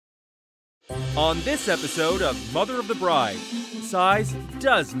On this episode of Mother of the Bride, size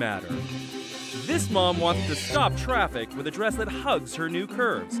does matter. This mom wants to stop traffic with a dress that hugs her new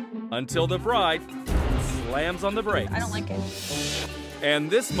curves until the bride slams on the brakes. I don't like it.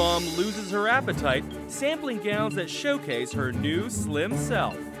 And this mom loses her appetite sampling gowns that showcase her new slim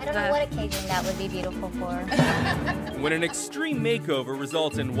self. I don't know what occasion that would be beautiful for. When an extreme makeover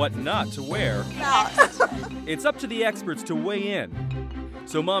results in what not to wear, it's up to the experts to weigh in.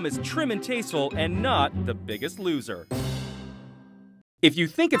 So mom is trim and tasteful and not the biggest loser. If you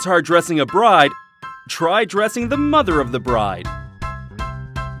think it's hard dressing a bride, try dressing the mother of the bride.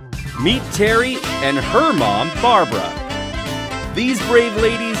 Meet Terry and her mom, Barbara. These brave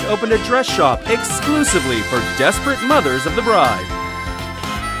ladies opened a dress shop exclusively for desperate mothers of the bride.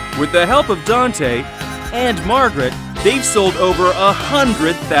 With the help of Dante and Margaret, they've sold over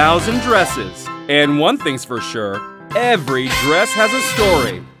 100,000 dresses. And one thing's for sure, every dress has a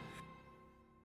story.